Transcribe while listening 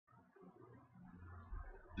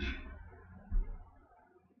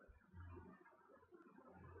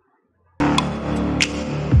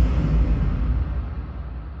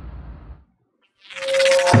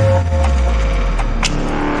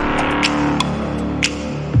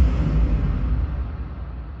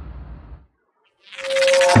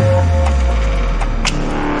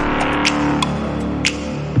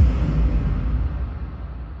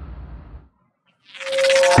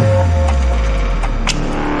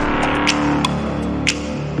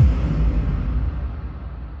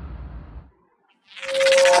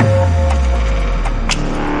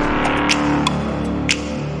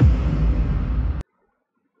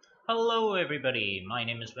everybody, my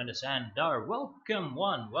name is Windus Andar. Welcome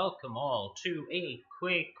one, welcome all to a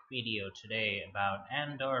quick video today about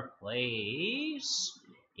Andar Plays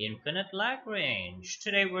Infinite Lagrange.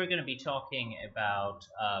 Today we're going to be talking about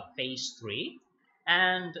Phase 3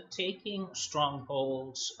 and taking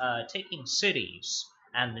strongholds, taking cities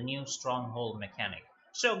and the new stronghold mechanic.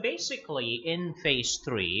 So basically, in Phase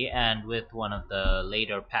 3 and with one of the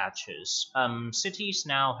later patches, cities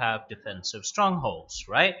now have defensive strongholds,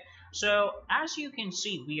 right? So as you can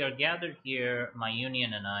see, we are gathered here, my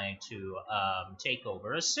union and I, to take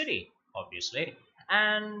over a city, obviously.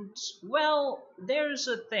 And, well, there's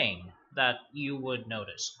a thing that you would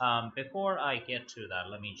notice. Before I get to that,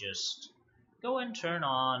 let me just go and turn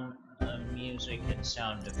on music and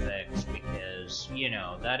sound effects because, you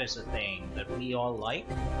know, that is a thing that we all like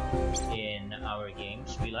in our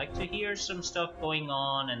games. We like to hear some stuff going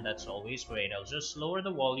on, and that's always great. I'll just lower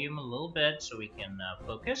the volume a little bit so we can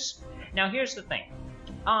focus. Now, here's the thing.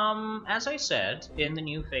 As I said, in the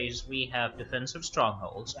new phase, we have defensive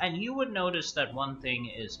strongholds, and you would notice that one thing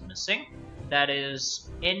is missing. That is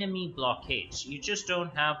enemy blockades. You just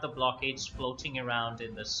don't have the blockades floating around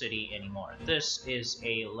in the city anymore. This is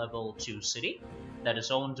a level 2 city that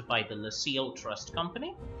is owned by the Lucille Trust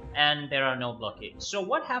Company, and there are no blockades. So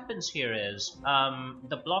what happens here is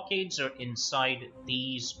the blockades are inside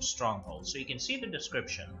these strongholds. So you can see the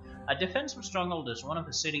description. A defensive stronghold is one of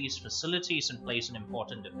the city's facilities and plays an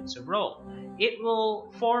important defensive role. It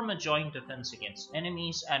will form a joint defense against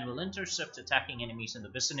enemies and will intercept attacking enemies in the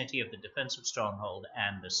vicinity of the defensive stronghold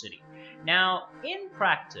and the city. Now, in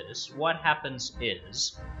practice, what happens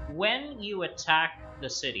is when you attack the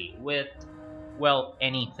city with, well,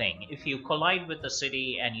 anything, if you collide with the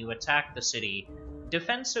city and you attack the city,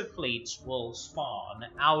 defensive fleets will spawn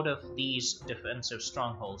out of these defensive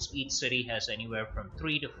strongholds. Each city has anywhere from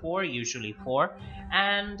 3 to 4, usually 4,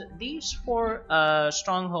 and these 4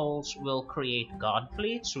 strongholds will create god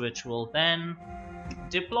fleets, which will then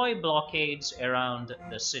deploy blockades around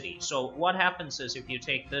the city. So what happens is, if you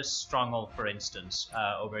take this stronghold, for instance,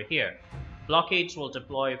 over here, blockades will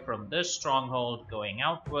deploy from this stronghold going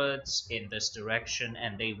outwards in this direction,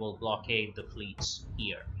 and they will blockade the fleets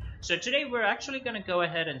here. So today we're actually going to go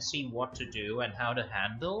ahead and see what to do and how to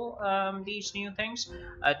handle these new things,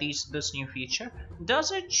 this new feature.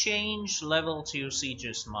 Does it change level 2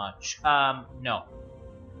 sieges much? No.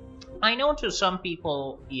 I know to some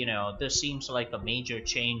people, you know, this seems like a major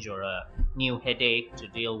change or a new headache to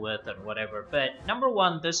deal with and whatever, but number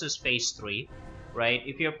one, this is Phase 3. Right?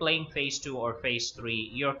 If you're playing Phase 2 or Phase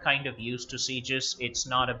 3, you're kind of used to sieges. It's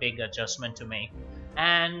not a big adjustment to make.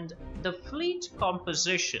 And the fleet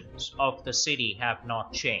compositions of the city have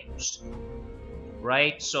not changed.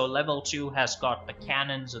 Right? So level 2 has got the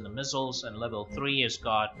cannons and the missiles, and level 3 has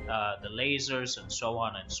got the lasers and so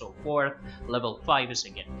on and so forth. Level 5 is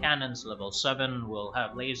again cannons. Level 7 will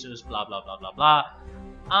have lasers, blah, blah, blah, blah,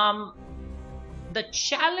 blah. The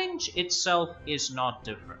challenge itself is not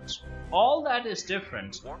different. All that is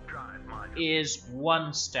different is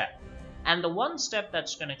one step. And the one step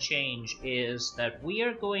that's going to change is that we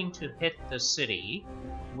are going to hit the city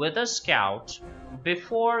with a scout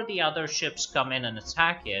before the other ships come in and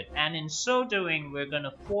attack it, and in so doing we're going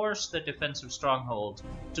to force the defensive stronghold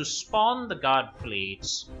to spawn the guard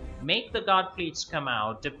fleets, make the guard fleets come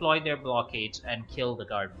out, deploy their blockades, and kill the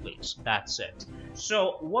guard fleets. That's it.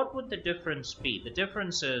 So what would the difference be? The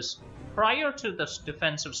difference is, prior to the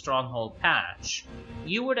defensive stronghold patch,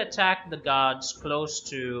 you would attack the guards close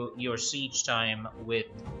to your siege time with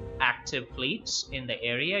active fleets in the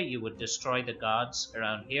area. You would destroy the guards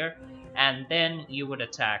around here, and then you would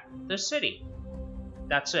attack the city.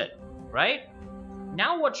 That's it, right?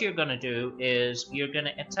 Now what you're gonna do is you're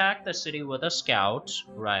gonna attack the city with a scout,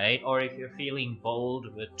 right? Or if you're feeling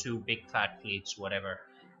bold with 2 big fat fleets, whatever.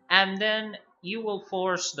 And then you will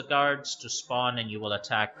force the guards to spawn and you will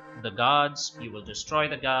attack the guards. You will destroy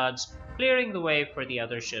the guards, clearing the way for the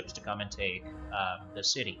other ships to come and take the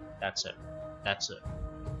city. That's it. That's it.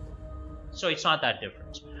 So it's not that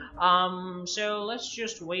different. So let's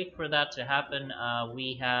just wait for that to happen.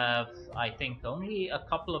 We have, I think, only a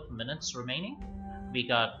couple of minutes remaining. We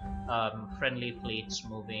got friendly fleets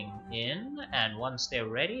moving in, and once they're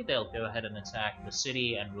ready, they'll go ahead and attack the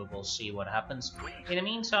city, and we will see what happens. In the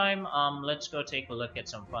meantime, let's go take a look at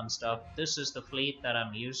some fun stuff. This is the fleet that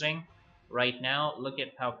I'm using right now. Look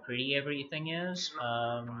at how pretty everything is.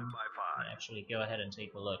 Actually, go ahead and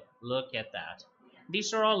take a look. Look at that.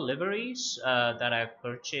 These are all liveries that I've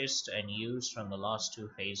purchased and used from the last 2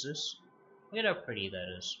 phases. Look at how pretty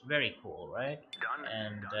that is. Very cool, right?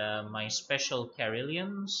 And my special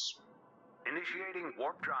carillons. Initiating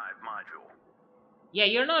warp drive module. Yeah,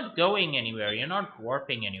 you're not going anywhere. You're not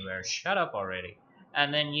warping anywhere. Shut up already.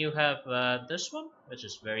 And then you have this one, which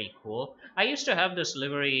is very cool. I used to have this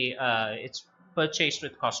livery. It's purchased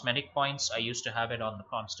with cosmetic points. I used to have it on the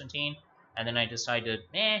Constantine. And then I decided,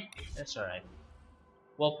 that's alright.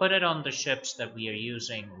 We'll put it on the ships that we are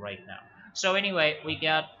using right now. So anyway, we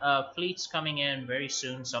got fleets coming in very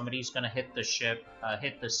soon. Somebody's gonna hit the ship,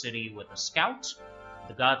 hit the city with a scout.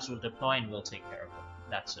 The gods will deploy and we'll take care of it.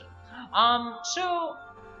 That's it. So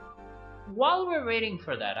while we're waiting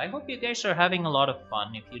for that, I hope you guys are having a lot of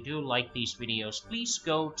fun. If you do like these videos, please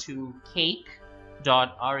go to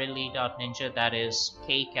cake.rle.ninja, that is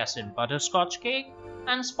cake as in butterscotch cake,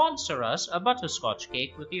 and sponsor us a butterscotch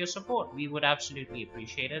cake with your support. We would absolutely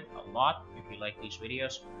appreciate it a lot if you like these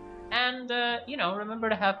videos. And, remember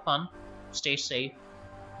to have fun, stay safe,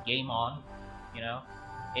 game on,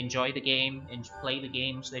 enjoy the game, and play the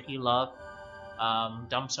games that you love.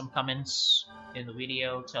 Dump some comments in the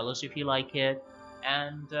video, tell us if you like it,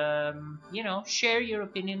 and share your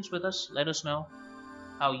opinions with us. Let us know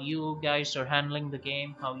how you guys are handling the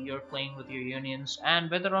game, how you're playing with your unions, and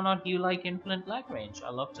whether or not you like Infinite Lagrange.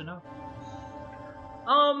 I'd love to know.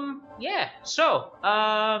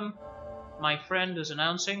 My friend is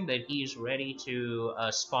announcing that he's ready to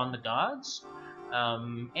spawn the gods.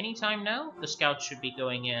 Anytime now, the scout should be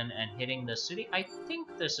going in and hitting the city. I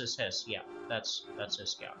think this is his. Yeah, that's his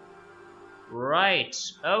scout. Right.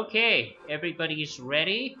 Okay. Everybody's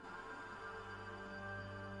ready.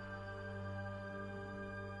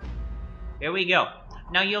 Here we go.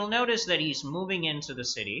 Now you'll notice that he's moving into the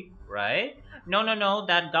city, right? No.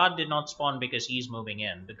 That god did not spawn because he's moving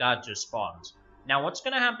in. The god just spawns. Now what's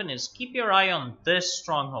gonna happen is keep your eye on this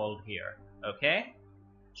stronghold here. Okay?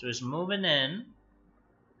 So he's moving in.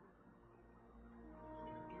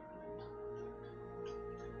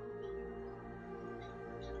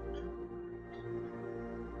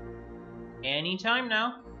 Anytime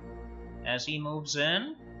now, as he moves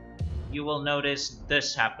in, you will notice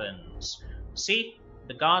this happens. See,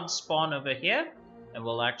 the gods spawn over here, and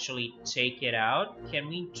we'll actually take it out. Can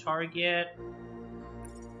we target?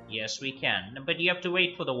 Yes, we can, but you have to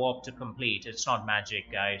wait for the warp to complete. It's not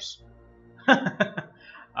magic, guys.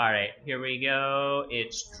 Alright, here we go.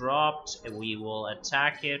 It's dropped. We will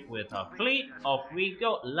attack it with our fleet. Off we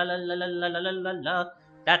go. La la la la la la la la.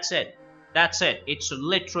 That's it. That's it. It's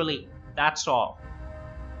literally... That's all.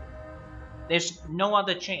 There's no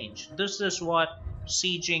other change. This is what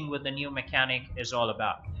sieging with the new mechanic is all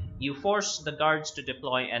about. You force the guards to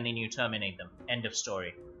deploy and then you terminate them. End of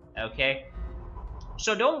story. Okay?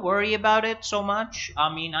 So don't worry about it so much.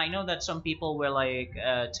 I mean, I know that some people were like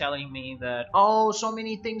telling me that, oh, so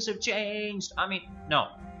many things have changed. I mean, no.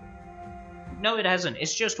 No, it hasn't.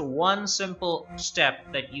 It's just one simple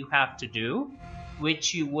step that you have to do,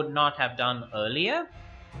 which you would not have done earlier,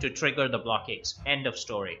 to trigger the blockades. End of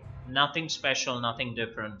story. Nothing special, nothing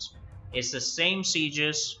different. It's the same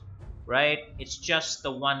sieges, right? It's just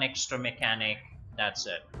the one extra mechanic. That's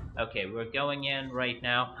it. Okay, we're going in right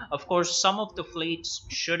now. Of course, some of the fleets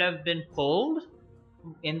should have been pulled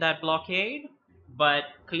in that blockade, but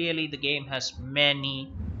clearly the game has many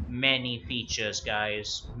features,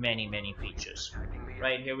 guys. Many features.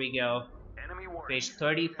 Right, here we go. Face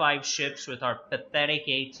 35 ships with our pathetic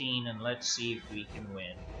 18, and let's see if we can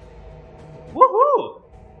win. Woohoo!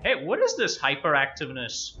 Hey, what is this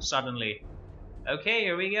hyperactiveness suddenly? Okay,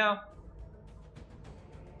 here we go.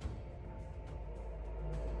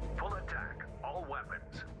 Full attack, all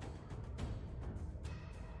weapons.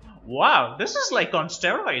 Wow, this is like on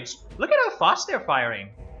steroids. Look at how fast they're firing.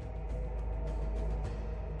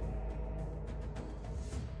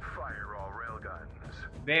 Fire all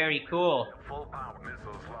railguns. Very cool. Full power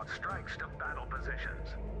missiles launch strikes to battle positions.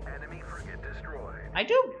 Enemy frigate destroyed.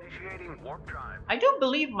 Initiating warp drive. I do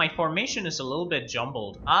believe my formation is a little bit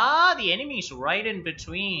jumbled. Ah, the enemy's right in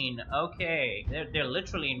between. Okay, they're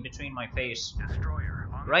literally in between my face. Destroyer.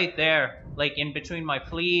 Right there, like in between my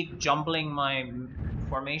fleet, jumbling my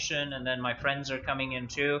formation, and then my friends are coming in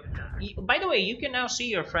too. By the way, you can now see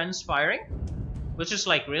your friends firing, which is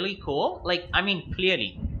like really cool. Like, I mean,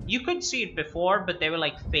 clearly. You could see it before, but they were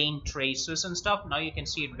like faint traces and stuff. Now you can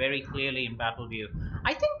see it very clearly in battle view.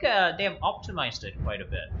 I think they have optimized it quite a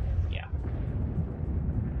bit. Yeah.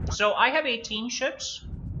 So I have 18 ships.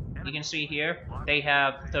 You can see here. They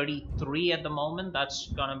have 33 at the moment. That's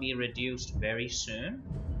gonna be reduced very soon.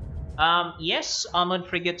 Yes, armored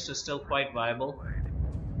frigates are still quite viable.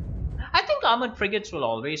 I think armored frigates will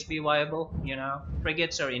always be viable, you know.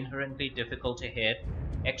 Frigates are inherently difficult to hit.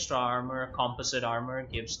 Extra armor, composite armor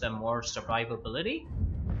gives them more survivability.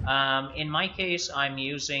 In my case, I'm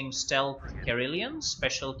using stealth Carillions,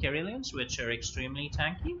 special Carillions, which are extremely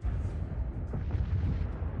tanky.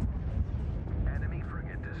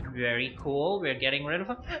 Very cool. We're getting rid of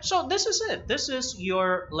them. So this is it. This is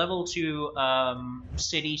your level 2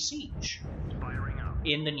 city siege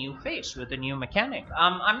in the new phase with the new mechanic.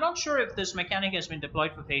 I'm not sure if this mechanic has been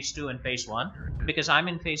deployed for phase 2 and phase 1 because I'm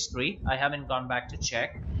in phase 3. I haven't gone back to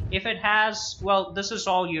check. If it has, well, this is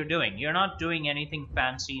all you're doing. You're not doing anything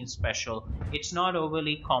fancy and special. It's not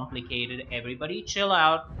overly complicated. Everybody chill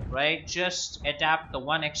out, right? Just adapt the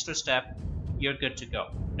one extra step. You're good to go.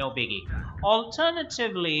 No biggie.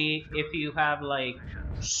 Alternatively, if you have like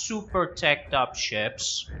super teched up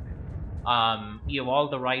ships, you have all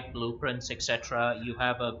the right blueprints, etc. You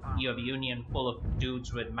have a union full of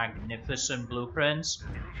dudes with magnificent blueprints.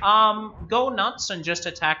 Go nuts and just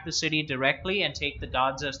attack the city directly and take the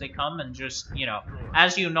gods as they come and just, you know,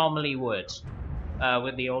 as you normally would.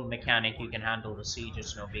 With the old mechanic, you can handle the siege.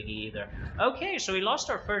 It's no biggie either. Okay, so we lost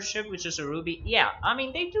our first ship, which is a ruby. Yeah, I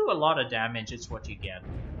mean, they do a lot of damage. It's what you get.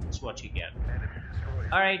 It's what you get.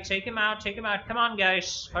 Alright, take him out. Take him out. Come on,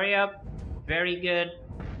 guys. Hurry up. Very good.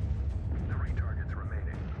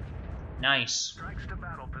 Nice.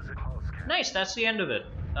 Nice, that's the end of it.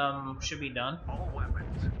 Should be done.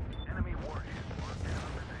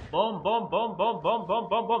 Boom, boom, boom, boom, boom, boom,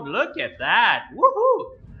 boom, boom. Look at that.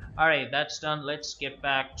 Woohoo! Alright, that's done. Let's get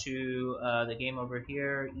back to the game over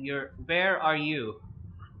here. Where are you?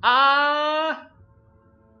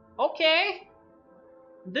 Okay.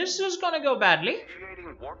 This is gonna go badly.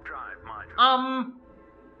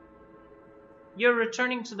 You're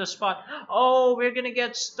returning to the spot. Oh, we're gonna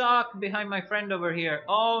get stuck behind my friend over here.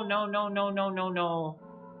 Oh, no, no, no, no, no, no.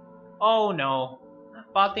 Oh, no.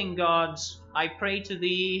 Bathing gods, I pray to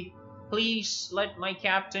thee. Please let my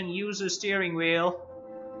captain use the steering wheel.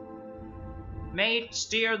 Mate,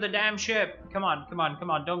 steer the damn ship. Come on, come on,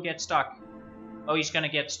 come on. Don't get stuck. Oh, he's gonna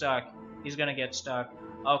get stuck. He's gonna get stuck.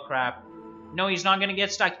 Oh, crap. No, he's not gonna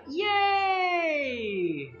get stuck.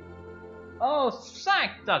 Yay! Oh,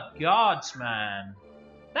 thank the gods, man.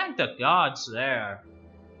 Thank the gods there.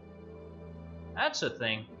 That's a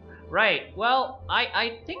thing. Right, well,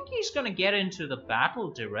 I think he's gonna get into the battle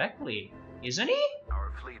directly. Isn't he?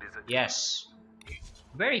 Our fleet is yes.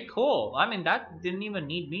 Very cool. I mean, that didn't even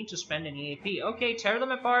need me to spend any AP. Okay, tear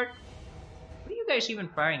them apart. What are you guys even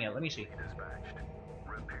firing at? Let me see. dispatched.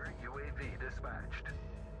 Repairing UAV dispatched.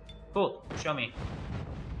 Cool. Show me.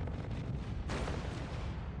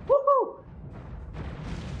 Woohoo!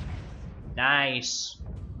 Nice.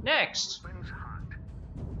 Next. Wings hot.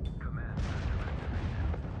 Command system activated.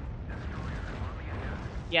 Destroyers on the ahead.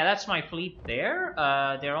 Yeah, that's my fleet there.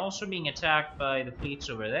 They're also being attacked by the fleets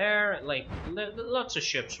over there. Like, lots of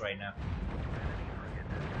ships right now.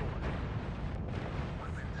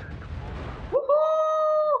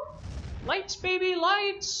 Woohoo! Lights, baby,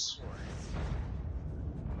 lights!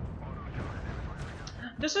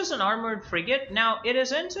 This is an armored frigate. Now, it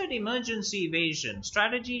has entered emergency evasion.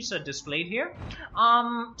 Strategies are displayed here.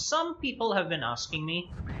 Some people have been asking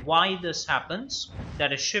me why this happens,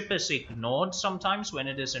 that a ship is ignored sometimes when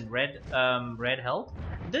it is in red health.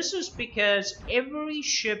 This is because every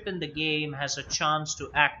ship in the game has a chance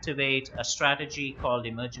to activate a strategy called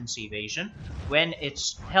emergency evasion when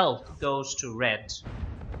its health goes to red.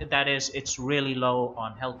 That is, it's really low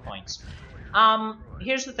on health points.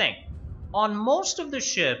 Here's the thing. On most of the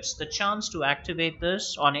ships, the chance to activate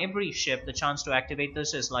this, on every ship, the chance to activate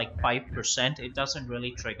this is like 5%. It doesn't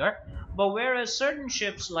really trigger. But whereas certain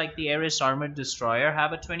ships like the Ares Armored Destroyer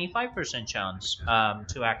have a 25% chance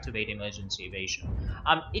to activate emergency evasion.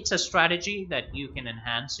 It's a strategy that you can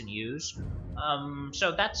enhance and use.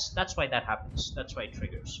 So that's why that happens. That's why it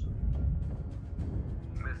triggers.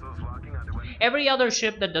 Missiles locking onto it. Every other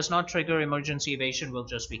ship that does not trigger emergency evasion will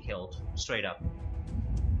just be killed. Straight up.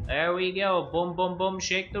 There we go. Boom, boom, boom.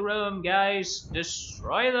 Shake the room, guys.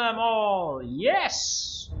 Destroy them all.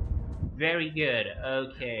 Yes! Very good.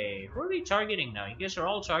 Okay. Who are we targeting now? You guys are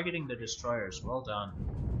all targeting the destroyers. Well done.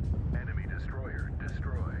 Enemy destroyer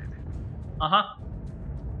destroyed. Uh-huh.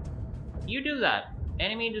 You do that.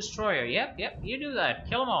 Enemy destroyer. Yep, yep. You do that.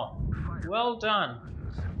 Kill them all. Fire. Well done.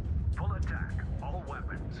 Full attack. All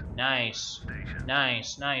weapons. Nice. Station.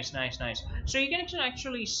 Nice, nice, nice, nice. So you can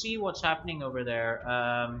actually see what's happening over there.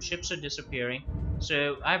 Ships are disappearing.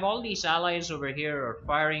 So I have all these allies over here are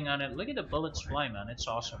firing on it. Look at the bullets fly, man. It's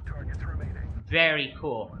awesome. Targets remaining. Very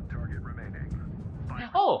cool. One target remaining. Fire.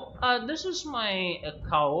 Oh, this is my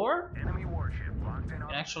Kaor. Enemy warship locked in You on.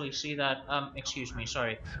 can actually see that. Excuse me,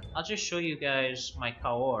 sorry. I'll just show you guys my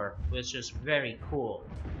Kaor, which is very cool.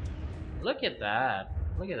 Look at that.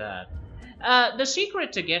 Look at that. The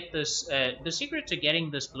secret to get this, the secret to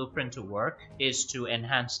getting this blueprint to work is to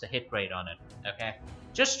enhance the hit rate on it. Okay,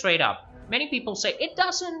 just straight up. Many people say it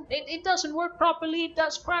doesn't work properly. It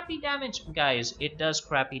does crappy damage, guys. It does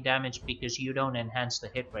crappy damage because you don't enhance the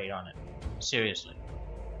hit rate on it. Seriously,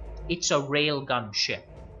 it's a railgun ship.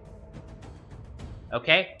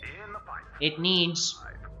 Okay, it needs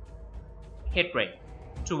hit rate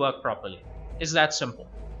to work properly. It's that simple.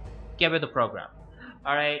 Get with the program.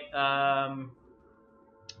 All right.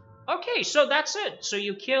 Okay, so that's it. So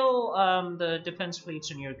you kill the defense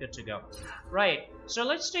fleets and you're good to go. Right. So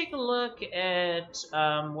let's take a look at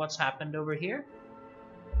what's happened over here.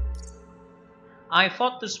 I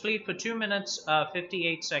fought this fleet for 2 minutes,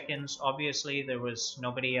 58 seconds. Obviously, there was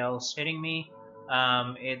nobody else hitting me.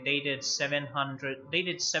 They did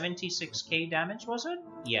 76k damage, was it?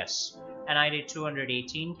 Yes. And I did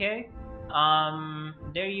 218k.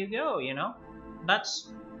 There you go, you know.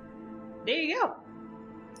 There you go.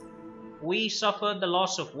 We suffered the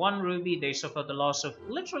loss of 1 ruby. They suffered the loss of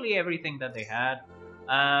literally everything that they had.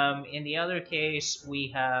 In the other case, we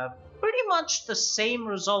have pretty much the same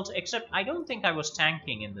result, except I don't think I was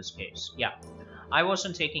tanking in this case. Yeah, I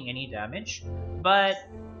wasn't taking any damage. But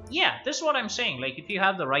yeah, this is what I'm saying. Like, if you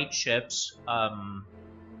have the right ships,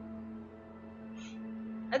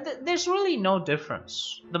 there's really no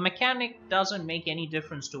difference. The mechanic doesn't make any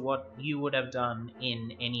difference to what you would have done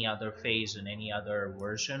in any other phase, in any other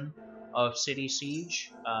version of City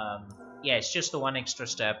Siege. Yeah, it's just the one extra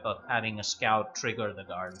step of having a scout trigger the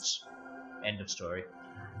guards. End of story.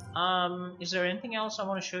 Is there anything else I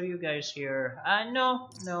want to show you guys here? No,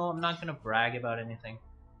 I'm not gonna brag about anything.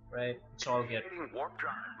 Right, it's all good.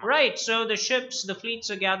 Right, so the ships, the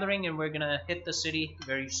fleets are gathering, and we're gonna hit the city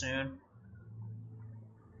very soon.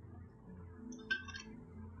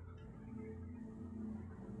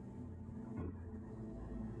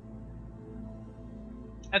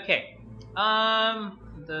 Okay.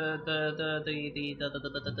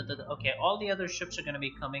 Okay, all the other ships are gonna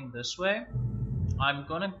be coming this way. I'm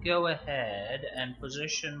gonna go ahead and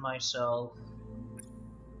position myself.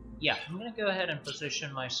 Yeah, I'm gonna go ahead and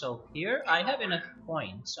position myself here. I have enough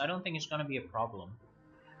points. I don't think it's gonna be a problem.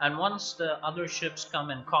 And once the other ships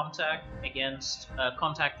come in contact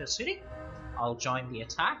the city, I'll join the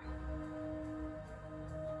attack.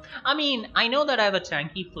 I mean, I know that I have a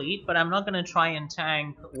tanky fleet, but I'm not gonna try and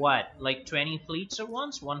tank, what, like 20 fleets at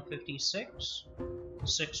once? 156?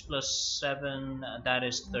 6 plus 7, that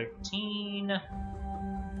is 13.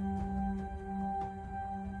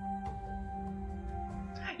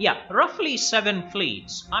 Yeah, roughly 7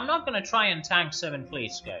 fleets. I'm not gonna try and tank 7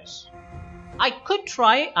 fleets, guys. I could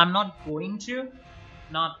try, I'm not going to.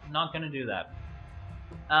 Not gonna do that.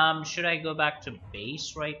 Should I go back to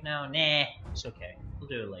base right now? Nah, it's okay. We'll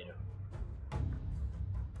do it later.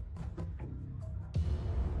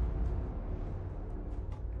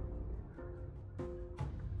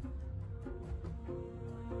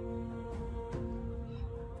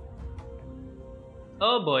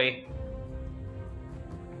 Oh boy.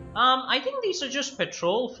 I think these are just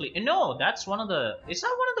patrol fleet. No, that's one of the... Is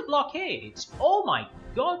that one of the blockades? Oh my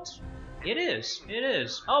god. It is. It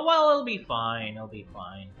is. Oh, well, it'll be fine. It'll be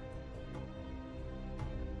fine.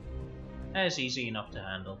 That's easy enough to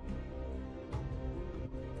handle.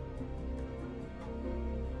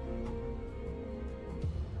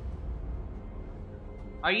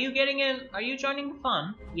 Are you getting in? Are you joining the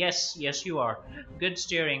fun? Yes, yes you are. Good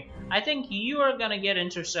steering. I think you are gonna get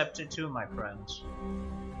intercepted too, my friends.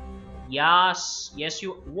 Yes, yes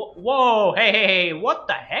you... Whoa, hey, what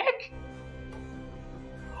the heck?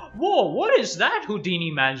 Whoa, what is that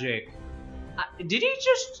Houdini magic? Did he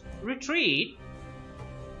just retreat?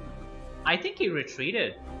 I think he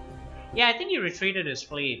retreated. Yeah, I think he retreated his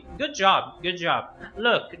fleet. Good job, good job.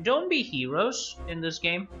 Look, don't be heroes in this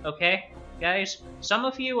game, okay? Guys, some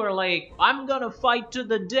of you are like, I'm gonna fight to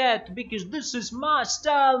the death because this is my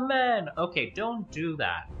style, man. Okay, don't do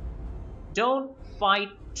that. Don't fight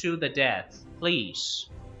to the death, please.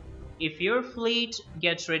 If your fleet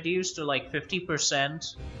gets reduced to like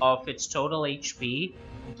 50% of its total HP,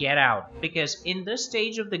 get out. Because in this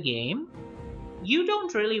stage of the game, you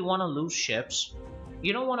don't really want to lose ships.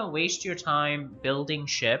 You don't want to waste your time building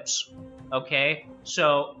ships, okay?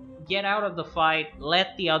 So get out of the fight,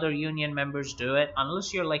 let the other union members do it,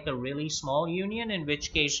 unless you're like a really small union, in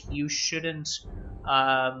which case you shouldn't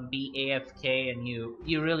be AFK and you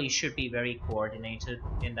really should be very coordinated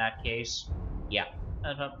in that case. Yeah.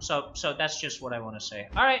 So that's just what I want to say.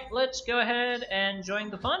 Alright, let's go ahead and join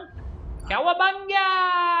the fun.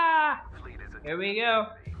 Cowabunga! Here we go.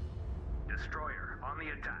 Destroyer on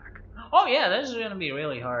the attack. Oh yeah, this is gonna be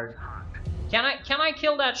really hard. Can I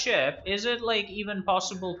kill that ship? Is it like even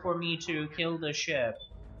possible for me to kill the ship?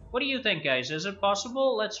 What do you think, guys? Is it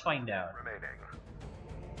possible? Let's find out.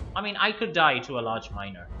 I mean, I could die to a large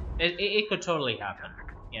miner. It could totally happen.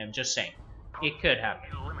 Yeah, I'm just saying. It could happen.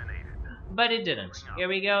 But it didn't. Here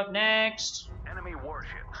we go. Next. Enemy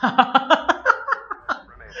warship.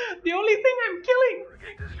 The only thing I'm killing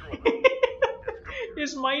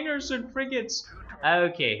is miners and frigates.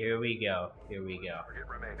 Okay, here we go. Here we go.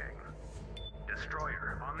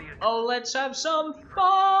 Destroyer on the attack. Oh, let's have some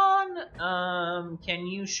fun! Can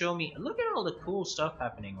you show me? Look at all the cool stuff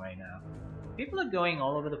happening right now. People are going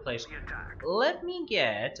all over the place. Let me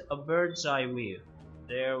get a bird's eye view.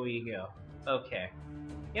 There we go. Okay.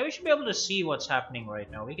 Yeah, we should be able to see what's happening right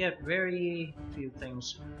now. We get very few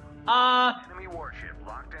things. Enemy warship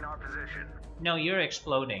locked in our position. No, you're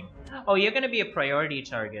exploding. Oh, you're gonna be a priority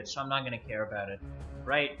target, so I'm not gonna care about it.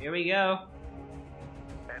 Right, here we go.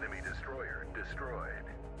 Enemy destroyer destroyed.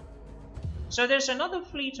 So there's another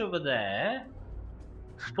fleet over there.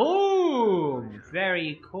 Boom!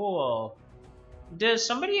 Very cool. Does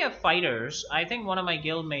somebody have fighters? I think one of my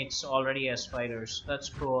guildmates already has fighters. That's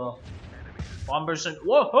cool. Bombers and...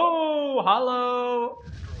 Whoa! Hello!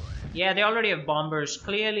 Yeah, they already have bombers.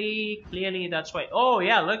 Clearly, that's why... Oh,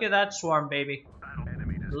 yeah, look at that swarm, baby.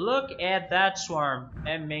 Look at that swarm.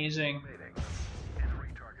 Amazing.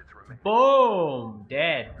 Boom!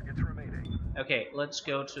 Dead. Okay, let's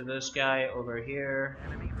go to this guy over here.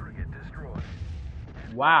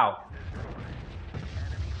 Wow.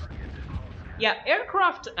 Yeah,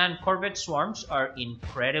 aircraft and corvette swarms are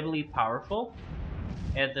incredibly powerful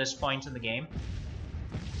at this point in the game.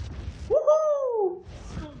 Woohoo!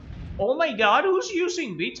 Oh my god, who's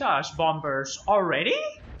using Vitas bombers already?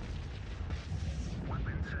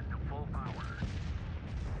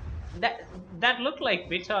 That looked like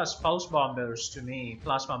Vitas pulse bombers to me,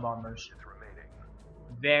 plasma bombers.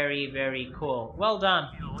 Very, very cool. Well done.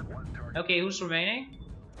 Okay, who's remaining?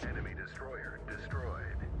 Enemy destroyer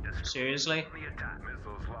destroyed. Seriously?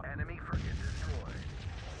 Enemy frigate destroyed.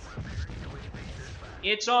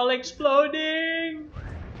 It's all exploding! Enemy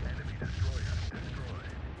destroyer destroyed.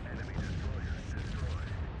 Enemy destroyer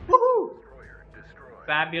destroyed. Woohoo! Destroyer destroyed.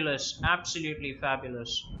 Fabulous, absolutely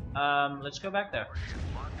fabulous. Let's go back there.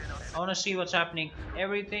 I want to see what's happening.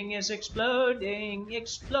 Everything is exploding,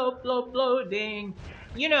 exploding.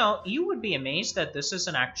 You know, you would be amazed that this is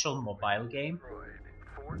an actual mobile game.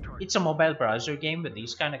 It's a mobile browser game with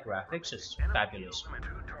these kind of graphics. It's fabulous.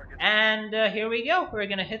 And here we go. We're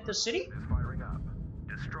gonna hit the city. Firing up.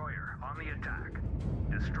 Destroyer on the attack.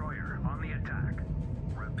 Destroyer on the attack.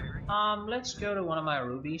 Repairing. Let's go to one of my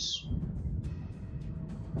rubies.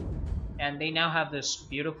 And they now have this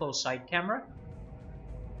beautiful side camera.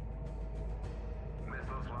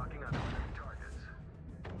 Missiles locking on enemy targets.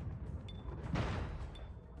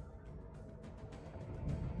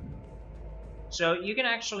 So you can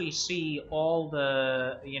actually see all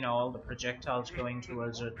the, all the projectiles going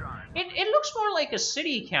towards it. It looks more like a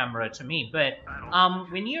city camera to me, but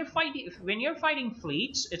when you're fighting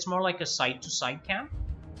fleets, it's more like a side-to-side cam.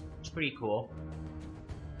 It's pretty cool.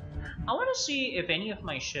 I want to see if any of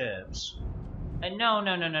my ships.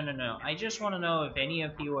 No. I just want to know if any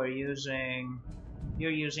of you are using. You're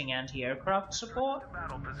using anti-aircraft support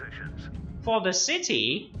Battle positions. for the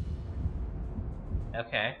city.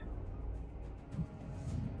 Okay.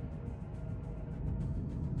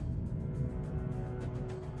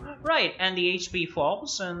 Right, and the HP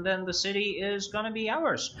falls, and then the city is gonna be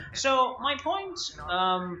ours. So my point,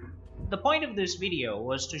 the point of this video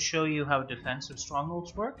was to show you how defensive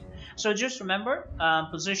strongholds work. So just remember,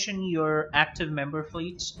 position your active member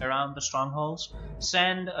fleets around the strongholds,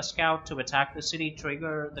 send a scout to attack the city,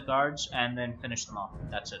 trigger the guards, and then finish them off.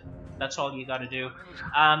 That's it. That's all you gotta do.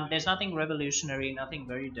 There's nothing revolutionary, nothing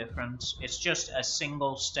very different. It's just a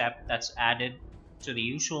single step that's added to the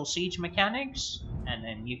usual siege mechanics, and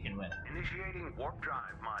then you can win. Initiating warp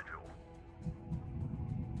drive module.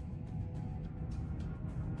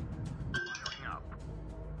 Firing up.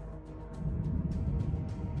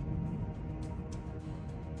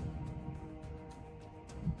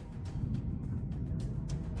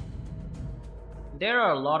 There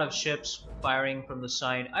are a lot of ships firing from the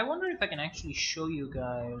side. I wonder if I can actually show you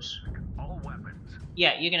guys. All weapons.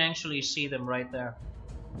 Yeah, you can actually see them right there.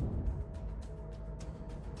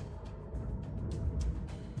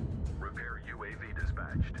 Repair UAV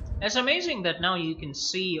dispatched. It's amazing that now you can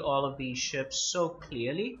see all of these ships so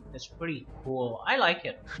clearly. It's pretty cool. I like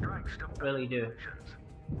it. Strikes to Really do. positions.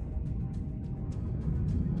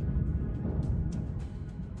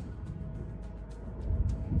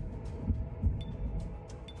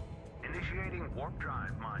 Initiating warp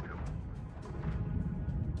drive module.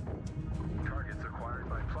 Targets acquired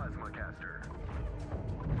by plasma caster.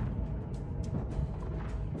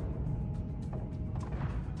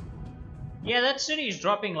 Yeah, that city is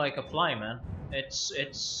dropping like a fly, man.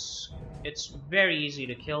 It's very easy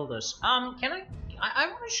to kill this. Can I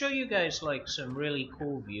want to show you guys like some really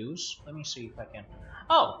cool views. Let me see if I can.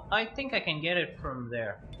 Oh, I think I can get it from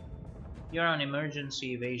there. You're on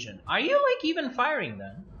emergency evasion. Are you like even firing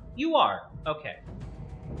then? You are. Okay.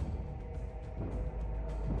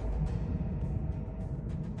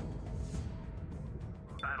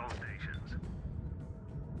 Battle stations.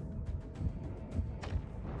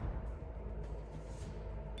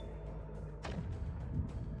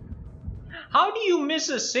 How do you miss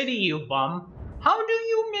a city, you bum? How do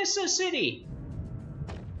you miss a city?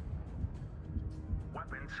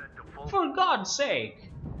 Weapon set to full. For God's sake.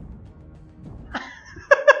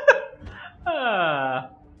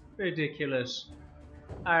 Ridiculous.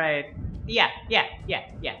 Alright. Yeah.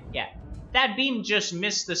 That beam just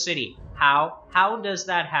missed the city. How? How does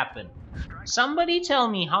that happen? Somebody tell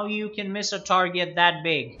me how you can miss a target that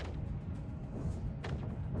big.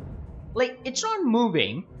 Like, it's not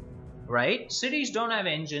moving, right? Cities don't have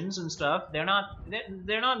engines and stuff. They're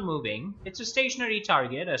not moving. It's a stationary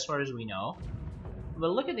target as far as we know.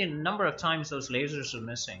 But look at the number of times those lasers are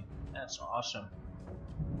missing. That's awesome.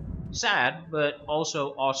 Sad, but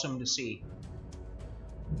also awesome to see.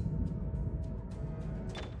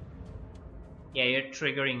 Yeah, you're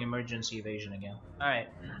triggering emergency evasion again. Alright.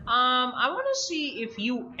 I want to see if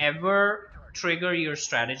you ever trigger your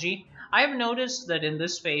strategy. I have noticed that in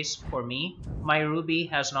this phase, for me, my Ruby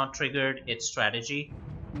has not triggered its strategy.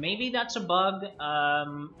 Maybe that's a bug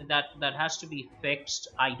that has to be fixed.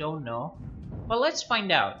 I don't know. But let's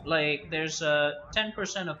find out. Like, there's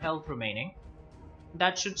 10% of health remaining.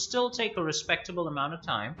 That should still take a respectable amount of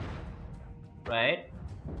time, right?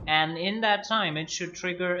 And in that time, it should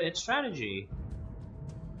trigger its strategy.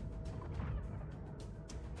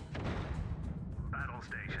 Battle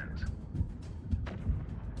stations.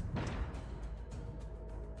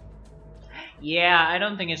 Yeah, I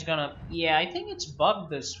don't think it's gonna... Yeah, I think it's bugged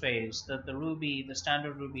this phase, that the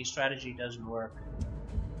standard Ruby strategy doesn't work.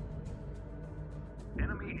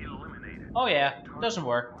 Enemy eliminated. Oh yeah, doesn't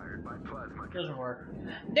work. Doesn't work.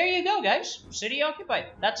 There you go, guys. City occupied.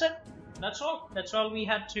 That's it. That's all. That's all we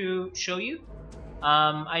had to show you.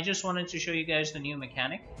 I just wanted to show you guys the new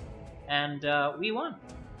mechanic, and we won.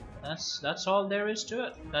 That's all there is to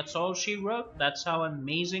it. That's all she wrote. That's how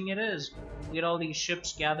amazing it is. We got all these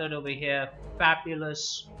ships gathered over here.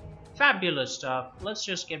 Fabulous, fabulous stuff. Let's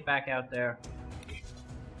just get back out there,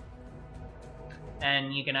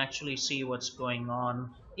 and you can actually see what's going on.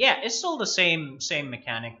 Yeah, it's still the same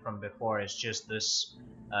mechanic from before. It's just this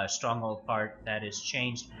Stronghold part that is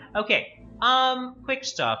changed. Okay, quick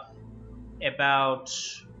stuff about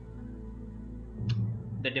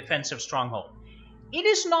the defensive Stronghold. It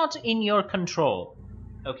is not in your control,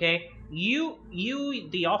 okay? You,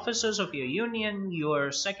 the officers of your union,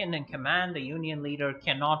 your second in command, the union leader,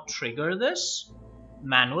 cannot trigger this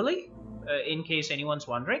manually. In case anyone's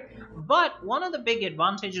wondering. But one of the big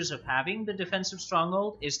advantages of having the defensive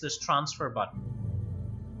stronghold is this transfer button.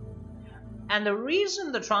 And the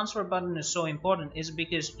reason the transfer button is so important is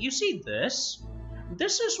because you see this?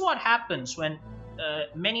 This is what happens when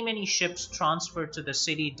many ships transfer to the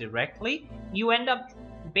city directly. You end up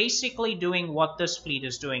basically doing what this fleet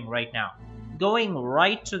is doing right now. Going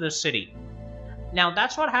right to the city. Now,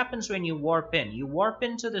 that's what happens when you warp in. You warp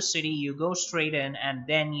into the city, you go straight in, and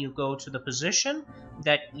then you go to the position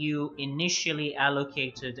that you initially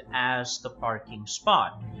allocated as the parking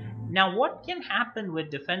spot. Now, what can happen with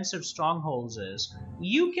defensive strongholds is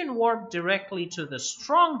you can warp directly to the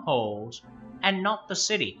stronghold and not the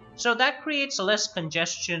city. So that creates less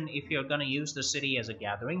congestion if you're going to use the city as a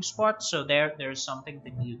gathering spot. So there's something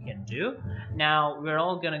that you can do. Now, we're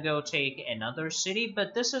all going to go take another city,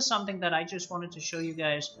 but this is something that I just wanted to show you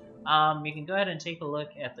guys. You can go ahead and take a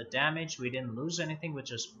look at the damage. We didn't lose anything,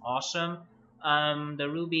 which is awesome. The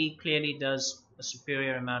Ruby clearly does a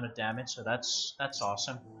superior amount of damage, so that's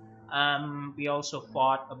awesome. We also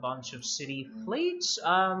fought a bunch of city fleets.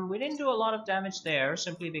 We didn't do a lot of damage there,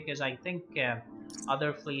 simply because I think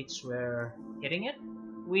other fleets were hitting it.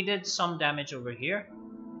 We did some damage over here.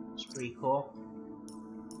 It's pretty cool.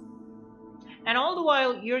 And all the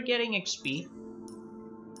while, you're getting XP.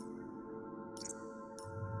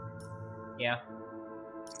 Yeah.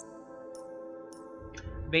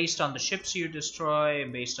 Based on the ships you destroy,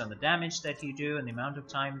 and based on the damage that you do, and the amount of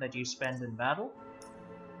time that you spend in battle.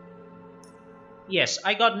 Yes,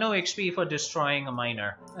 I got no XP for destroying a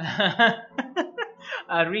miner.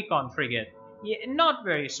 A recon frigate. Yeah, not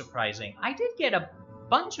very surprising. I did get a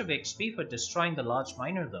bunch of XP for destroying the large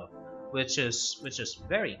miner though, which is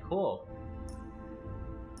very cool.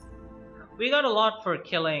 We got a lot for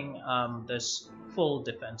killing this full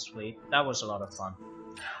defense fleet. That was a lot of fun.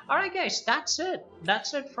 Alright guys, that's it.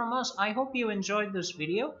 That's it from us. I hope you enjoyed this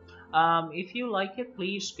video. If you like it,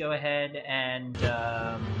 please go ahead and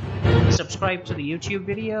subscribe to the YouTube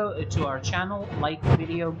video, to our channel, like the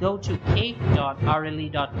video, go to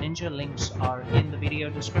cake.rle.ninja, links are in the video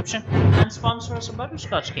description, and sponsor us a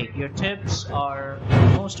butterscotch cake. Your tips are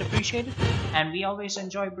most appreciated, and we always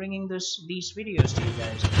enjoy bringing these videos to you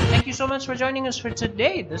guys. Thank you so much for joining us for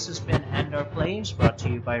today. This has been Andar Plays, brought to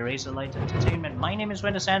you by Razorlight Entertainment. My name is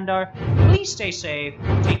Windus Andar. Please stay safe,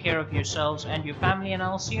 take care of yourselves and your family, and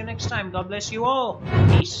I'll see you next time. God bless you all.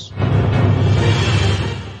 Peace.